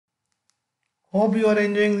Hope you are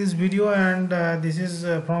enjoying this video, and this is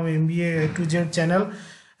from MBA to Z channel,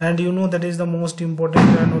 and you know that is the most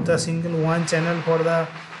important and the single one channel for the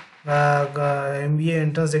MBA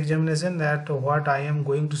entrance examination. That what I am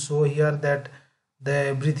going to show here, that the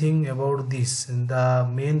everything about this, the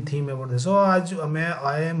main theme about this. So आज मैं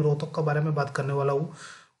IIM Rohtak के बारे में बात करने वाला हूँ।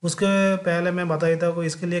 उसके पहले मैं बता देता हूँ कि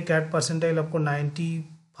इसके लिए कैट परसेंटाइल आपको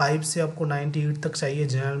 95 से आपको 98 तक चाहिए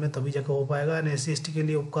जनरल में, तभी जाकर हो पाएगा। एंड SC/ST के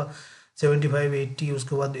लिए आपका 75 80,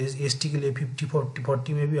 उसके बाद ST के लिए 50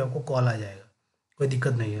 40 में भी आपको कॉल आ जाएगा, कोई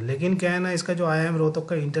दिक्कत नहीं है। लेकिन क्या है ना, इसका जो IIM रोहतक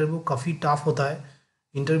का इंटरव्यू काफ़ी टफ होता है।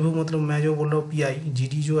 इंटरव्यू मतलब मैं जो बोल रहा हूँ PI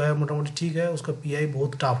GD जो है मोटा मोटी ठीक है, उसका PI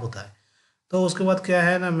बहुत टफ होता है। तो उसके बाद क्या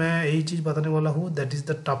है ना, मैं यही चीज़ बताने वाला हूँ, that is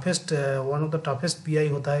the toughest, one of the toughest PI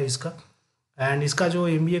होता है इसका। एंड इसका जो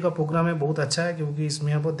MBA का प्रोग्राम है बहुत अच्छा है, क्योंकि इसमें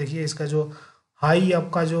यहाँ पर देखिए इसका जो हाई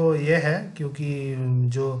आपका जो ये है, क्योंकि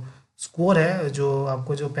जो स्कोर है, जो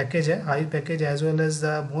आपको जो पैकेज है, high package, as well as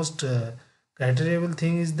the most क्राइटेरियल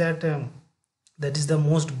thing is that that is the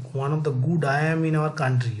most one of the good IIM in our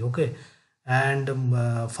country. Okay, and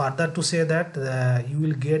further to say that you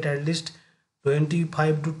will get at least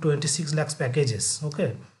 25 to 26 lakhs packages. Okay,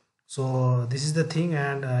 so this is the thing,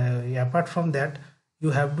 and apart from that,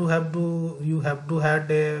 you have to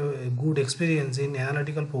had a good experience in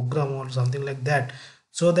analytical program or something like that,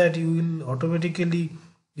 so that you will automatically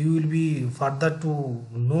you will be further to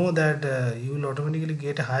know that you will automatically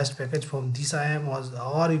get a highest package from this IIM,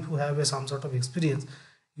 or if you have some sort of experience,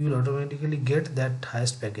 you will automatically get that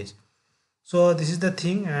highest package. So this is the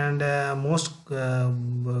thing, and most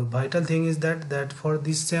vital thing is that for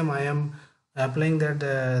this same I am applying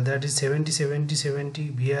that is 70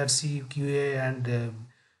 VRC QA and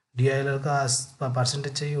DILR का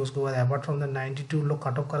percentage चाहिए। उसके बाद apart from the 92 लोग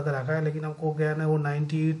cut off करके रखा है, लेकिन आपको क्या है ना, वो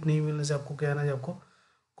 98 नहीं मिलने से आपको क्या है ना, आपको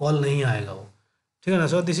कॉल नहीं आएगा वो, ठीक है ना।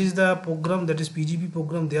 So this is the programme, that is PGP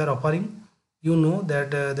programme they are offering, you know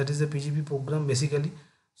that that is the PGP program basically.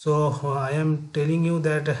 So I am telling you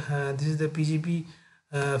that this is the PGP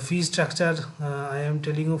fee structure. I am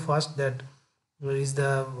telling you first that is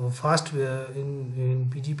the first in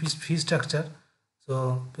PGP fee structure. So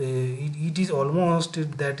it is almost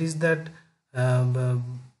that is that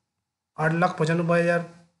 8,95,000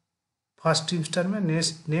 first ट्रिमस्टर में,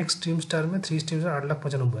 next ट्रिमस्टर में 3 ट्रिमस्टर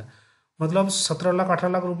 8,95,000, मतलब 17 लाख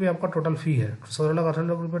 18 लाख रुपये आपका total fee है। 17 लाख 18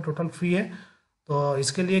 लाख रुपये total fee है। तो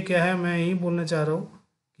इसके लिए क्या है, मैं यही बोलना चाह रहा हूँ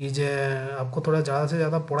कि जो आपको थोड़ा ज़्यादा से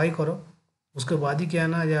ज़्यादा पढ़ाई करो, उसके बाद ही क्या है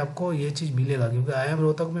ना, ये आपको ये चीज़ मिलेगा। क्योंकि IIM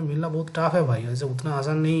रोहतक में मिलना बहुत टफ है भाई, ऐसे उतना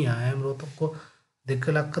आसान नहीं है। IIM रोहतक को देख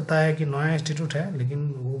के लगता है कि नया इंस्टीट्यूट है, लेकिन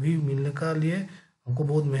वो भी मिलने का लिए आपको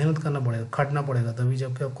बहुत मेहनत करना पड़ेगा, खटना पड़ेगा, तभी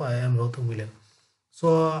जबकि आपको IIM रोहतक मिलेगा। सो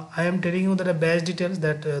I am telling you that batch details,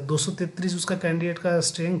 that 233 उसका कैंडिडेट का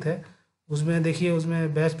स्ट्रेंथ है। उसमें देखिए,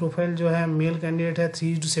 उसमें बैच प्रोफाइल जो है मेल कैंडिडेट है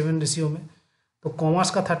 3:7 रेशियो में। तो कॉमर्स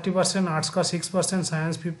का 30%, आर्ट्स का 6%,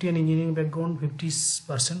 साइंस 50 एंड इंजीनियरिंग बैकग्राउंड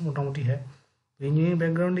 50% मोटा मोटी है। तो इंजीनियरिंग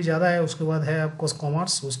बैकग्राउंड ही ज़्यादा है, उसके बाद है आपको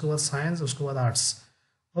कॉमर्स, उसके बाद साइंस, उसके बाद arts.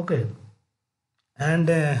 Okay, and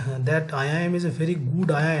that IIM is a very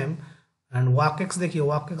good IIM। And वाकेक्स देखिए,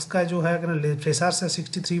 वाकेक्स का जो है फ्रेशर से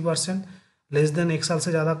 63%, लेस देन 1 साल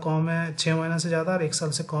से ज़्यादा कम है 6 महीने से ज़्यादा, और 1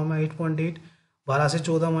 साल से कम है 8.8, 12 से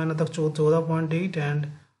 14 महीने तक 14.8, एंड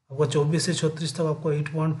आपको 24 से 36 तक आपको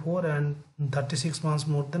 8.4, एंड 36 मंथ्स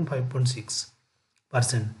मोर देन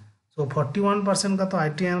 5.6%। सो 41% का तो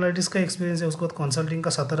IT एनालिटिक्स का एक्सपीरियंस है। उसके बाद कंसल्टिंग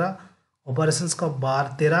का 17, ऑपरेशंस का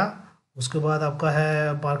 13, उसके बाद आपका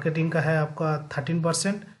है मार्केटिंग का है आपका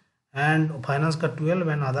 13%, एंड फाइनेंस का 12,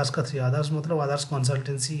 एंड अदर्स का 3। अदर्स मतलब others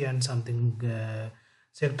consultancy and something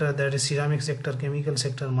sector, that is ceramic sector, chemical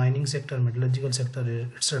sector, mining sector, metallurgical sector,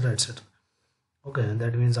 etc. Okay,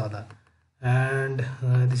 that means other. And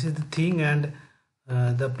this is the thing, and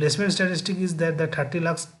the placement statistic is that 30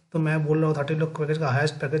 lakhs, तो मैं बोल रहा हूँ 30 lakh package का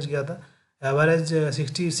highest package गया था। Average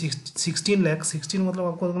 16 lakh, 16 मतलब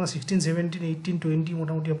आपको 16 17 18 20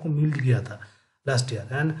 मोटा मोटी आपको मिल गया था लास्ट ईयर।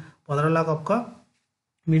 एंड 15 लाख आपका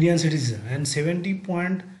मीडियन सिटीज है, एंड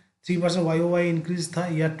 70.3% YOY इंक्रीज था,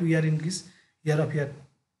 year two year increase, year of year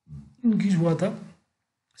increase हुआ था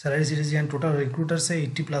salary series. And total recruiter से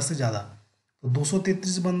 80+ से ज़्यादा, तो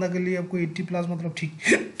 233 बंदा के लिए आपको 80+ मतलब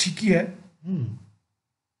ठीक ही है।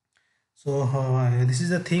 So this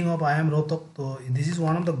is the thing of IIM Rohtak. तो this is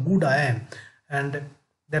one of the good IIM, and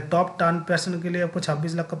the top 10% के लिए आपको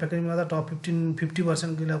 26 लाख का पैकेज मिला था। टॉप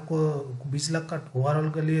 50% के लिए आपको 20 लाख का, ओवरऑल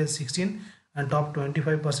के लिए 16, एंड टॉप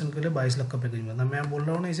 25% के लिए 22 लाख का पैकेज मिला था। मैं बोल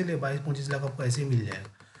रहा हूँ ना, इसीलिए 22-25 लाख आपको ऐसे ही मिल जाएगा।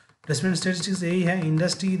 प्लेसमेंट स्टेटिस्टिक्स यही है।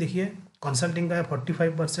 इंडस्ट्री देखिए, कंसल्टिंग का है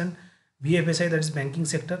 45%, BFSI that is banking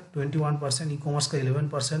sector 21%, e commerce का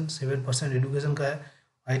 11%, 7% एजुकेशन का है,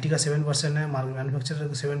 IT का 7% है, मैन्युफैक्चरर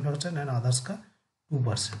का 7% एंड अदर्स का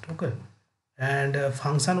 2%. Okay. And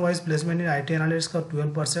function wise placement in IT analyst का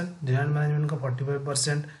 12%, जनरल मैनेजमेंट का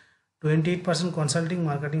 45%, 28% कंसल्टिंग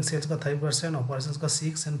मार्केटिंग सेल्स का 30%, ऑपरेशंस का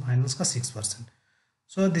 6 एंड फाइनेंस का 6%.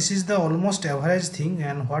 So this is the almost average thing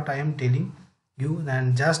and what I am telling you,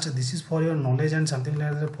 and just this is for your knowledge and something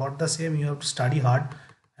like that. For the same you have to study hard,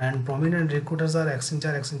 and prominent recruiters are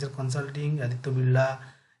Accenture Consulting, Aditya Birla,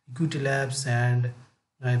 Equity Labs, and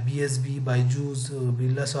BSB, Byju's,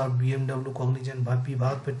 Birla Soft, BMW, Cognizant,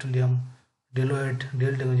 Bharat Petroleum, Deloitte,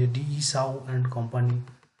 Dell Technology, DE Sau and Company,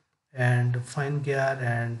 and Fine Care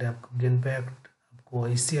and Genpact, आपको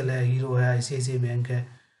HCL है, hero है, ICICI bank है.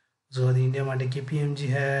 उसके बाद India mart KPMG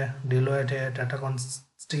है, Deloitte है, Tata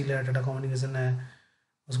steel है, Tata communication है,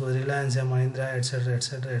 उसके बाद रिलायंस है, Mahindra, etcetera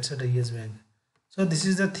etcetera etcetera, yes bank. So this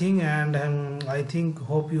is the thing, and I think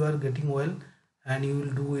hope you are getting well and you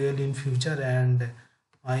will do well in future. And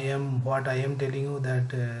I am telling you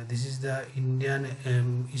that this is the Indian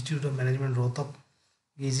Institute of Management Rohtak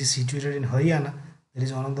is situated in Haryana. There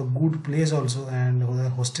is one of the good place also, and the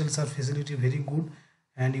hostels are facility very good,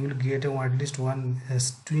 and you will get at least one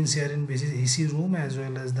twin share in basis AC room as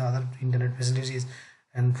well as the other internet facilities,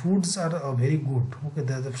 and foods are very good. Okay,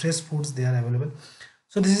 the fresh foods they are available.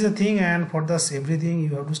 So this is the thing, and for this everything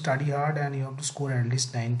you have to study hard and you have to score at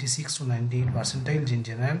least 96 to 98 percentile in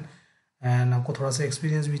general, and आपको थोड़ा सा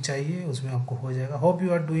experience भी चाहिए, उसमें आपको हो जाएगा. Hope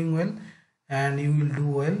you are doing well and you will do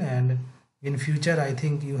well, and in future I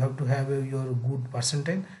think you have to have your good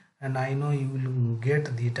percentile, and I know you will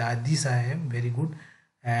get this IIM very good.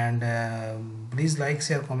 And please like,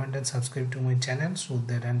 share, comment and subscribe to my channel, so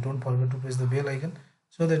that, and don't forget to press the bell icon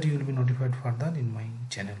so that you will be notified further in my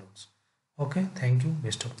channel also. Okay, thank you,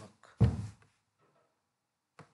 best of luck.